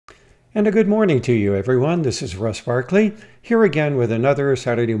And a good morning to you, everyone. This is Russ Barkley, here again with another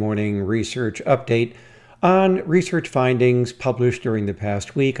Saturday morning research update on research findings published during the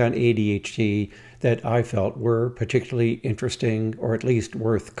past week on ADHD that I felt were particularly interesting, or at least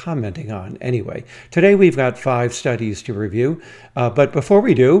worth commenting on anyway. Today we've got 5 studies to review, but before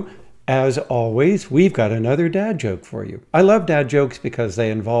we do, as always, we've got another dad joke for you. I love dad jokes because they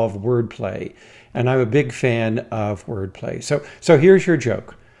involve wordplay, and I'm a big fan of wordplay. So here's your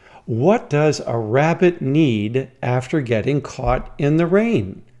joke. What does a rabbit need after getting caught in the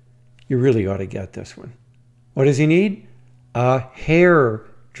rain? You really ought to get this one. What does he need? A hair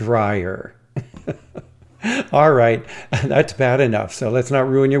dryer. All right, that's bad enough, so let's not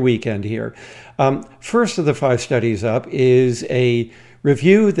ruin your weekend here. First of the 5 studies up is a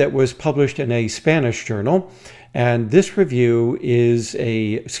review that was published in a Spanish journal. And this review is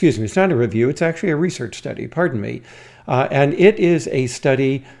it's not a review, it's actually a research study, pardon me. And it is a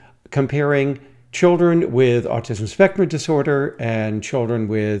study comparing children with autism spectrum disorder and children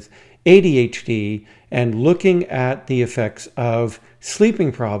with ADHD and looking at the effects of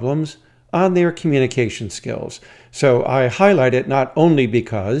sleeping problems on their communication skills. So I highlight it not only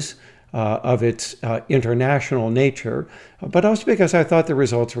because of its international nature, but also because I thought the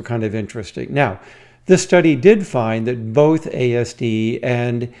results were kind of interesting. Now, this study did find that both ASD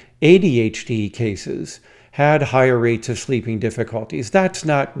and ADHD cases had higher rates of sleeping difficulties. That's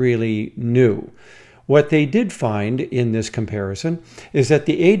not really new. What they did find in this comparison is that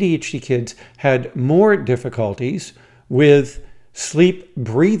the ADHD kids had more difficulties with sleep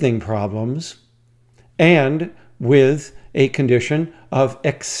breathing problems and with a condition of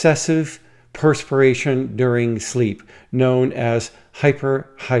excessive perspiration during sleep, known as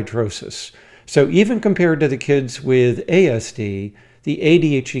hyperhidrosis. So even compared to the kids with ASD, the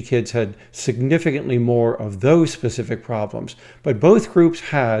ADHD kids had significantly more of those specific problems, but both groups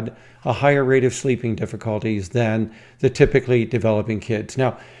had a higher rate of sleeping difficulties than the typically developing kids.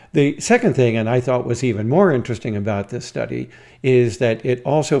 Now, the second thing, and I thought was even more interesting about this study, is that it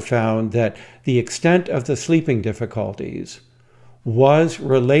also found that the extent of the sleeping difficulties was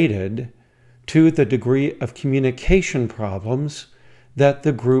related to the degree of communication problems that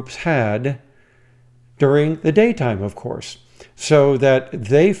the groups had during the daytime, of course. So that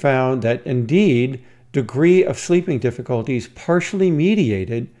they found that indeed degree of sleeping difficulties partially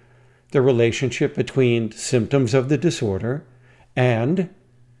mediated the relationship between symptoms of the disorder and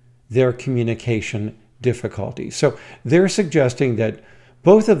their communication difficulties. So they're suggesting that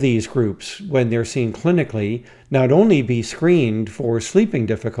both of these groups, when they're seen clinically, not only be screened for sleeping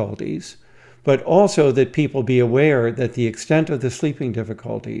difficulties, but also that people be aware that the extent of the sleeping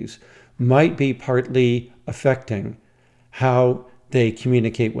difficulties might be partly affecting how they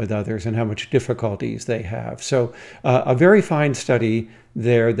communicate with others and how much difficulties they have. So a very fine study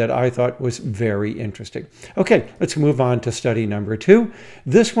there that I thought was very interesting. Okay, let's move on to study number 2.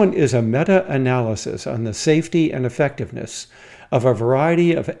 This one is a meta-analysis on the safety and effectiveness of a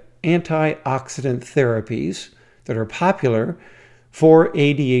variety of antioxidant therapies that are popular for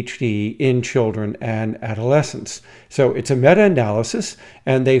ADHD in children and adolescents. So it's a meta-analysis,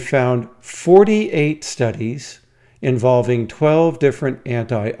 and they found 48 studies involving 12 different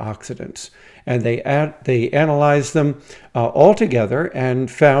antioxidants. And they analyzed them all together and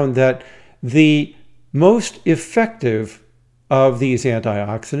found that the most effective of these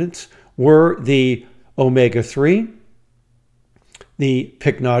antioxidants were the omega-3, the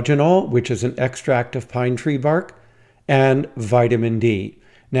pycnogenol, which is an extract of pine tree bark, and vitamin D.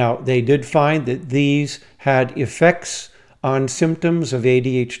 Now, they did find that these had effects on symptoms of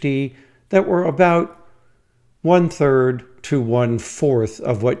ADHD that were about 1/3 to 1/4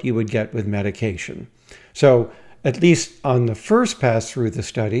 of what you would get with medication. So at least on the first pass through the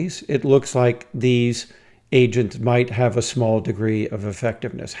studies, it looks like these agents might have a small degree of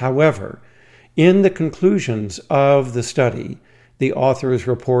effectiveness. However, in the conclusions of the study, the authors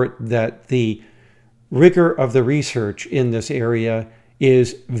report that the rigor of the research in this area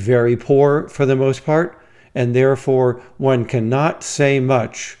is very poor for the most part, and therefore one cannot say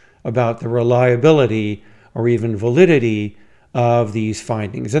much about the reliability or even validity of these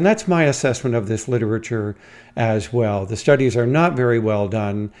findings. And that's my assessment of this literature as well. The studies are not very well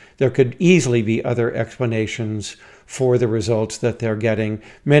done. There could easily be other explanations for the results that they're getting.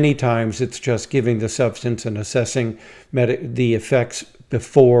 Many times it's just giving the substance and assessing the effects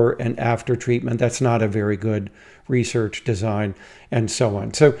before and after treatment. That's not a very good research design, and so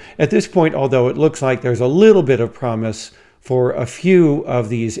on. So at this point, although it looks like there's a little bit of promise for a few of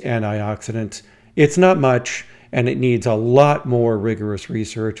these antioxidants, it's not much, and it needs a lot more rigorous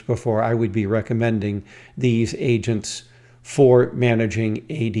research before I would be recommending these agents for managing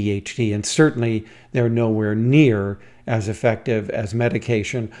ADHD, and certainly they're nowhere near as effective as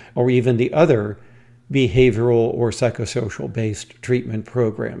medication or even the other behavioral or psychosocial-based treatment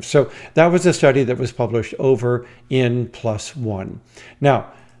programs. So that was a study that was published over in PloS One.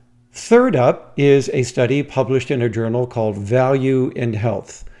 Now, third up is a study published in a journal called Value in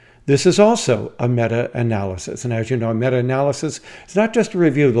Health. This is also a meta-analysis. And as you know, a meta-analysis is not just a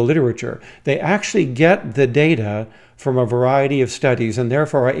review of the literature. They actually get the data from a variety of studies and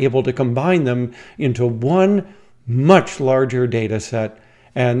therefore are able to combine them into one much larger data set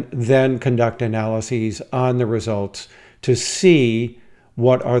and then conduct analyses on the results to see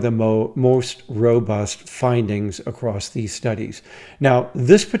what are the most robust findings across these studies. Now,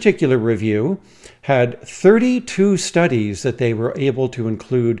 this particular review had 32 studies that they were able to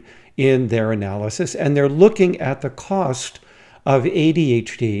include in their analysis, and they're looking at the cost of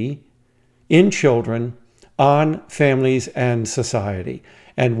ADHD in children on families and society.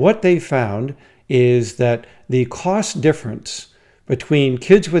 And what they found is that the cost difference between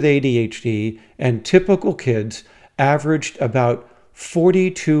kids with ADHD and typical kids averaged about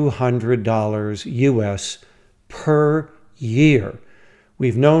 $4,200 US per year.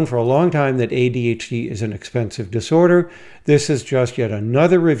 We've known for a long time that ADHD is an expensive disorder. This is just yet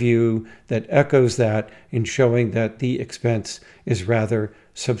another review that echoes that in showing that the expense is rather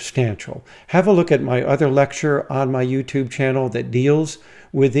substantial. Have a look at my other lecture on my YouTube channel that deals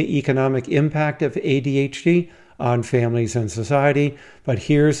with the economic impact of ADHD on families and society. But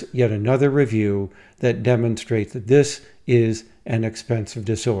here's yet another review that demonstrates that this is an expensive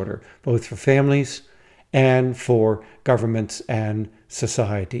disorder, both for families and for governments and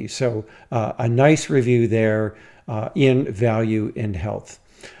society. So a nice review there in Value in Health.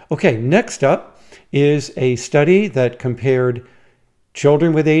 Okay, next up is a study that compared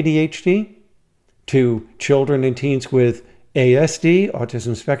children with ADHD to children and teens with ASD,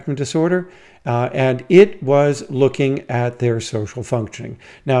 autism spectrum disorder, and it was looking at their social functioning.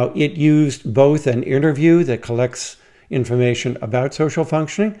 Now, it used both an interview that collects information about social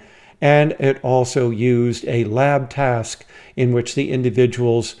functioning, and it also used a lab task in which the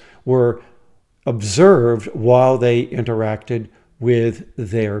individuals were observed while they interacted with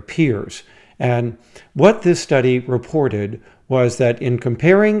their peers. And what this study reported was that in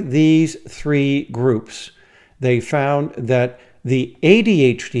comparing these three groups, they found that the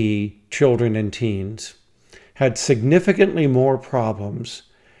ADHD children and teens had significantly more problems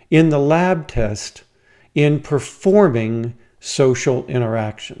in the lab test in performing social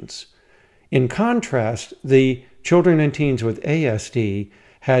interactions. In contrast, the children and teens with ASD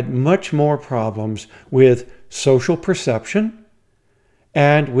had much more problems with social perception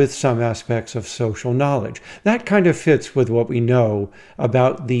and with some aspects of social knowledge. That kind of fits with what we know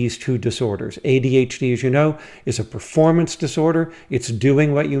about these two disorders. ADHD, as you know, is a performance disorder. It's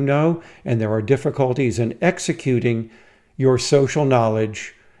doing what you know, and there are difficulties in executing your social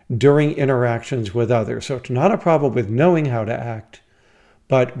knowledge during interactions with others. So it's not a problem with knowing how to act,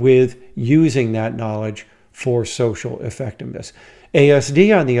 but with using that knowledge for social effectiveness.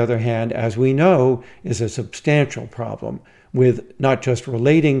 ASD, on the other hand, as we know, is a substantial problem with not just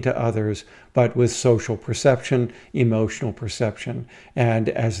relating to others, but with social perception, emotional perception, and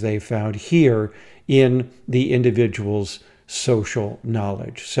as they found here, in the individual's social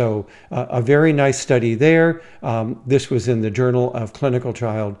knowledge. So a very nice study there. This was in the Journal of Clinical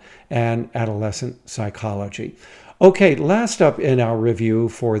Child and Adolescent Psychology. Okay, last up in our review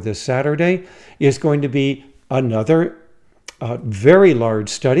for this Saturday is going to be another very large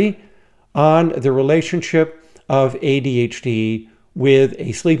study on the relationship of ADHD with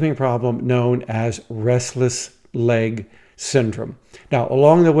a sleeping problem known as restless leg syndrome. Now,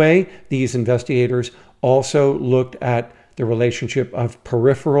 along the way, these investigators also looked at the relationship of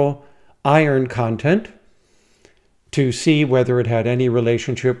peripheral iron content to see whether it had any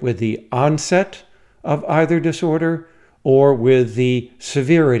relationship with the onset of either disorder or with the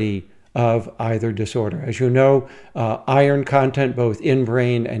severity of either disorder. As you know, iron content both in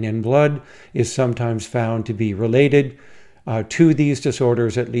brain and in blood is sometimes found to be related to these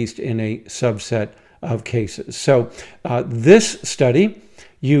disorders, at least in a subset of cases. So this study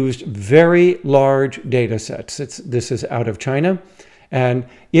used very large data sets. This is out of China, and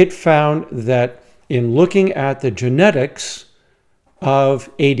it found that in looking at the genetics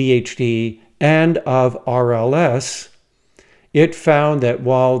of ADHD and of RLS, it found that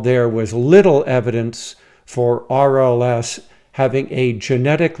while there was little evidence for RLS having a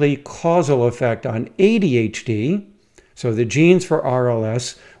genetically causal effect on ADHD, so the genes for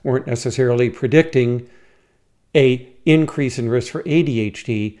RLS weren't necessarily predicting an increase in risk for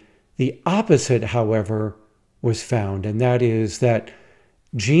ADHD, the opposite, however, was found, and that is that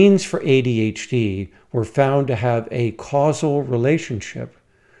genes for ADHD were found to have a causal relationship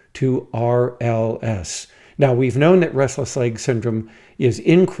to RLS. Now, we've known that restless leg syndrome is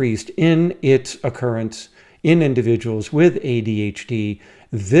increased in its occurrence in individuals with ADHD.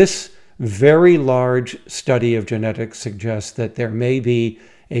 This very large study of genetics suggests that there may be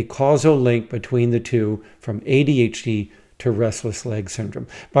a causal link between the two, from ADHD to restless leg syndrome.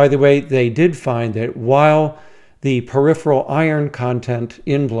 By the way, they did find that while the peripheral iron content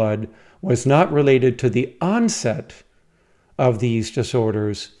in blood was not related to the onset of these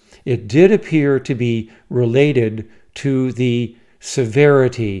disorders, it did appear to be related to the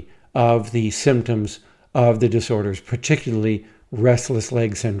severity of the symptoms of the disorders, particularly restless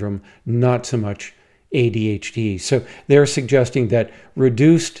leg syndrome, not so much ADHD. So they're suggesting that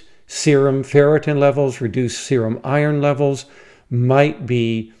reduced serum ferritin levels, reduced serum iron levels might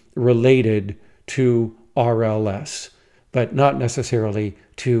be related to RLS, but not necessarily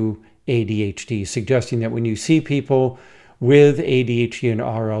to ADHD, suggesting that when you see people with ADHD and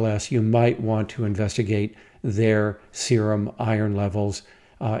RLS, you might want to investigate their serum iron levels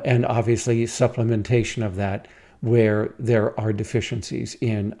and obviously supplementation of that where there are deficiencies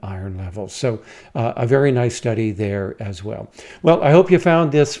in iron levels. So a very nice study there as well. Well, I hope you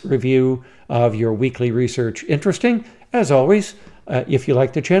found this review of your weekly research interesting. As always, if you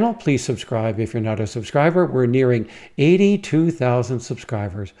like the channel, please subscribe if you're not a subscriber. We're nearing 82,000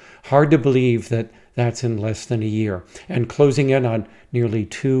 subscribers. Hard to believe that that's in less than a year, and closing in on nearly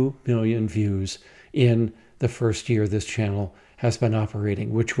 2 million views in the first year this channel has been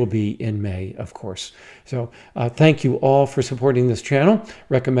operating, which will be in May, of course. So thank you all for supporting this channel.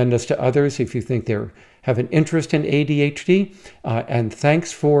 Recommend us to others if you think they have an interest in ADHD. And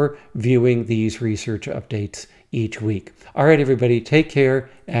thanks for viewing these research updates each week. All right, everybody, take care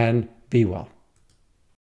and be well.